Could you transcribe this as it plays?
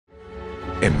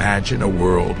Imagine a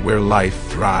world where life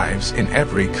thrives in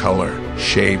every color,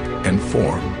 shape, and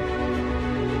form.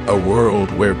 A world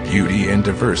where beauty and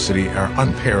diversity are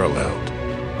unparalleled.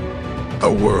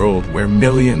 A world where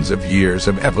millions of years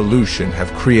of evolution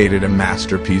have created a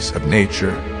masterpiece of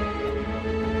nature.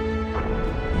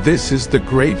 This is the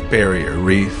Great Barrier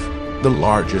Reef, the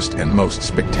largest and most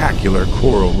spectacular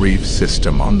coral reef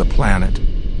system on the planet.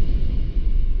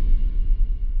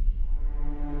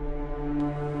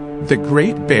 The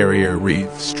Great Barrier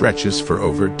Reef stretches for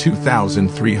over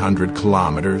 2,300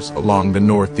 kilometers along the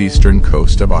northeastern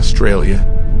coast of Australia,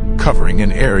 covering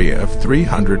an area of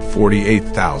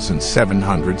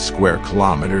 348,700 square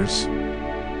kilometers.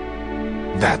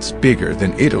 That's bigger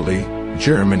than Italy,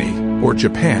 Germany, or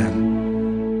Japan.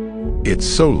 It's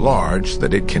so large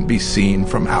that it can be seen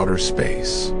from outer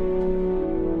space.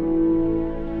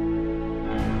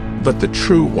 But the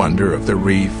true wonder of the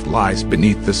reef lies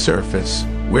beneath the surface,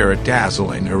 where a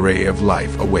dazzling array of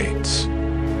life awaits.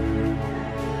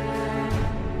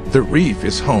 The reef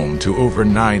is home to over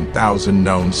 9,000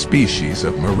 known species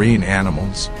of marine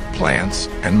animals, plants,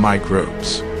 and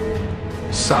microbes.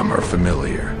 Some are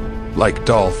familiar, like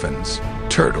dolphins,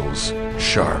 turtles,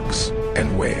 sharks,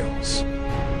 and whales.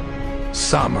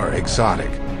 Some are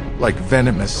exotic, like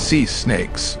venomous sea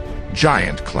snakes,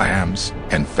 giant clams,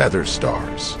 and feather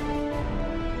stars.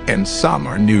 And some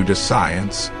are new to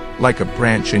science, like a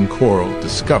branching coral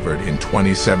discovered in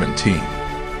 2017.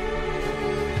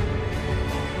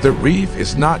 The reef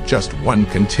is not just one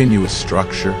continuous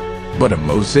structure, but a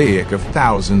mosaic of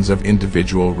thousands of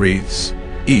individual reefs,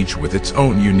 each with its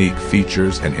own unique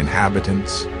features and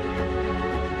inhabitants.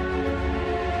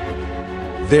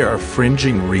 There are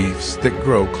fringing reefs that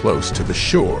grow close to the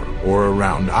shore or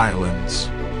around islands.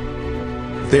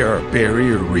 There are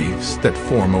barrier reefs that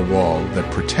form a wall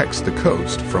that protects the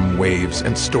coast from waves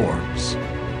and storms.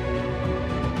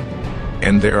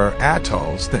 And there are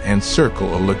atolls that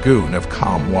encircle a lagoon of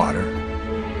calm water.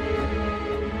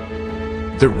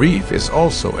 The reef is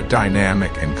also a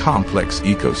dynamic and complex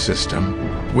ecosystem,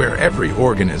 where every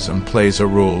organism plays a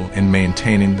role in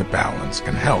maintaining the balance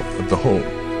and health of the whole.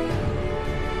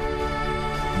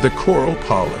 The coral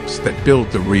polyps that build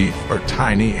the reef are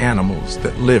tiny animals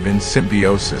that live in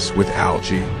symbiosis with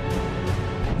algae.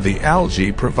 The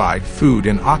algae provide food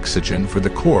and oxygen for the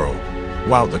coral,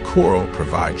 while the coral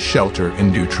provides shelter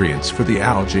and nutrients for the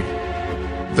algae.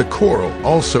 The coral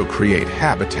also create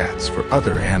habitats for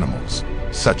other animals,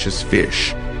 such as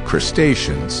fish,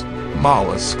 crustaceans,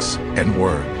 mollusks, and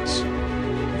worms.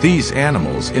 These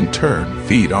animals in turn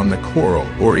feed on the coral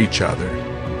or each other,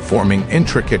 forming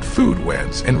intricate food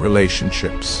webs and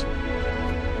relationships.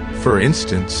 For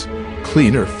instance,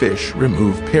 cleaner fish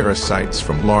remove parasites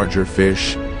from larger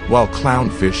fish, while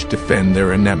clownfish defend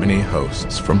their anemone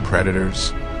hosts from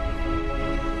predators.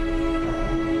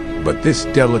 But this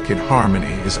delicate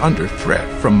harmony is under threat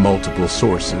from multiple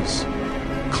sources.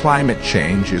 Climate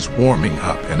change is warming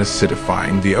up and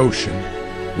acidifying the ocean,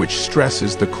 which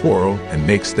stresses the coral and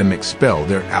makes them expel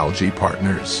their algae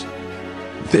partners.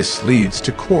 This leads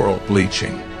to coral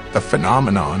bleaching, a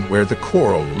phenomenon where the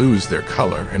coral lose their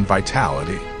color and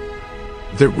vitality.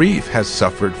 The reef has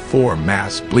suffered 4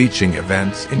 mass bleaching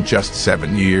events in just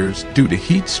 7 years due to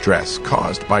heat stress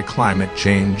caused by climate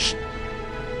change.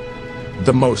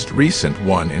 The most recent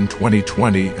one in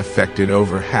 2020 affected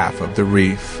over half of the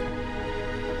reef.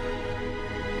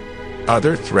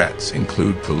 Other threats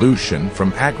include pollution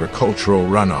from agricultural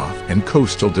runoff and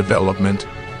coastal development,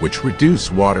 which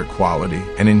reduce water quality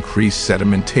and increase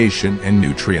sedimentation and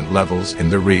nutrient levels in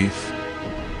the reef.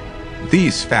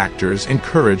 These factors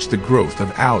encourage the growth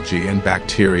of algae and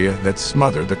bacteria that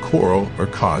smother the coral or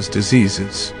cause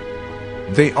diseases.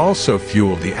 They also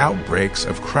fuel the outbreaks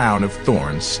of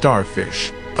crown-of-thorns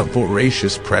starfish, a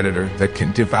voracious predator that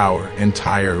can devour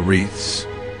entire reefs.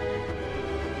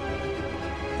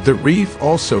 The reef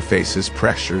also faces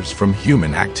pressures from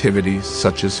human activities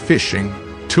such as fishing,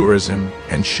 tourism,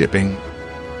 and shipping.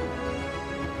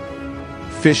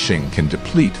 Fishing can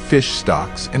deplete fish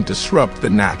stocks and disrupt the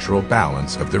natural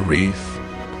balance of the reef.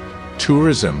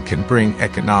 Tourism can bring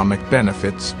economic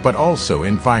benefits, but also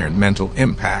environmental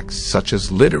impacts such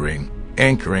as littering,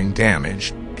 anchoring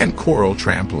damage, and coral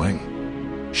trampling.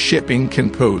 Shipping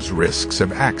can pose risks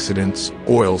of accidents,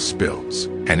 oil spills,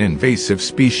 and invasive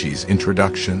species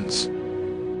introductions.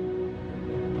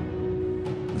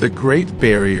 The Great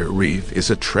Barrier Reef is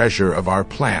a treasure of our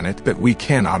planet that we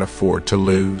cannot afford to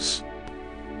lose.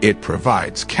 It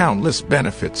provides countless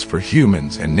benefits for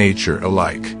humans and nature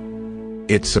alike.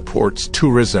 It supports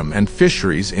tourism and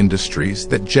fisheries industries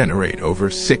that generate over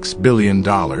 $6 billion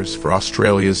for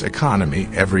Australia's economy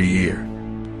every year.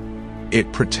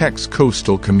 It protects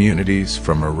coastal communities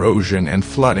from erosion and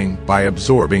flooding by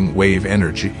absorbing wave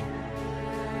energy.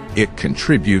 It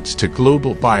contributes to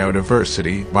global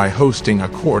biodiversity by hosting a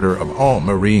quarter of all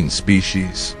marine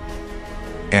species.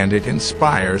 And it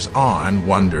inspires awe and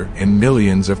wonder in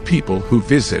millions of people who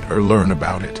visit or learn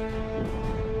about it.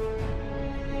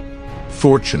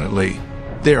 Fortunately,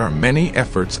 there are many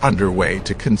efforts underway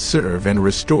to conserve and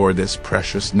restore this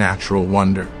precious natural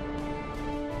wonder.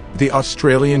 The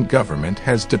Australian government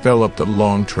has developed a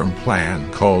long-term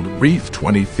plan called Reef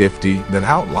 2050 that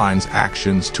outlines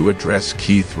actions to address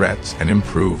key threats and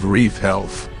improve reef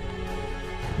health.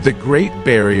 The Great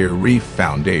Barrier Reef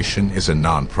Foundation is a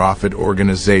non-profit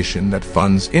organization that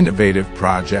funds innovative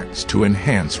projects to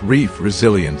enhance reef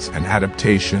resilience and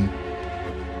adaptation.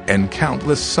 And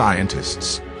countless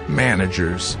scientists,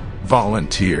 managers,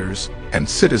 volunteers, and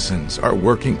citizens are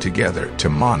working together to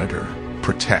monitor,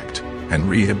 protect, and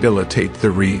rehabilitate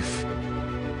the reef.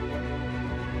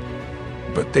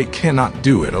 But they cannot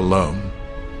do it alone.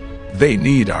 They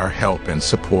need our help and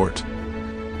support.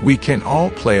 We can all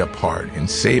play a part in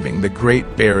saving the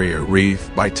Great Barrier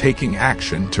Reef by taking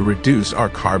action to reduce our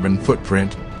carbon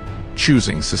footprint,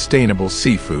 choosing sustainable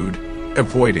seafood,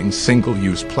 avoiding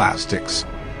single-use plastics,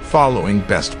 following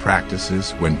best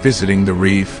practices when visiting the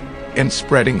reef, and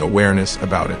spreading awareness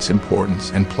about its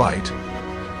importance and plight.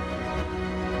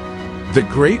 The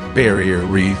Great Barrier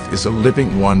Reef is a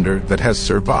living wonder that has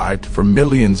survived for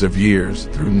millions of years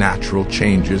through natural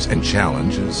changes and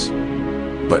challenges.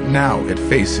 But now it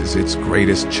faces its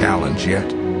greatest challenge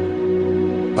yet: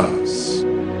 us.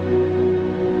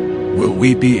 Will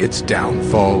we be its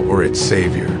downfall or its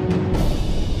savior?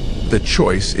 The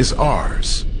choice is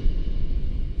ours,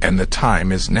 and the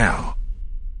time is now.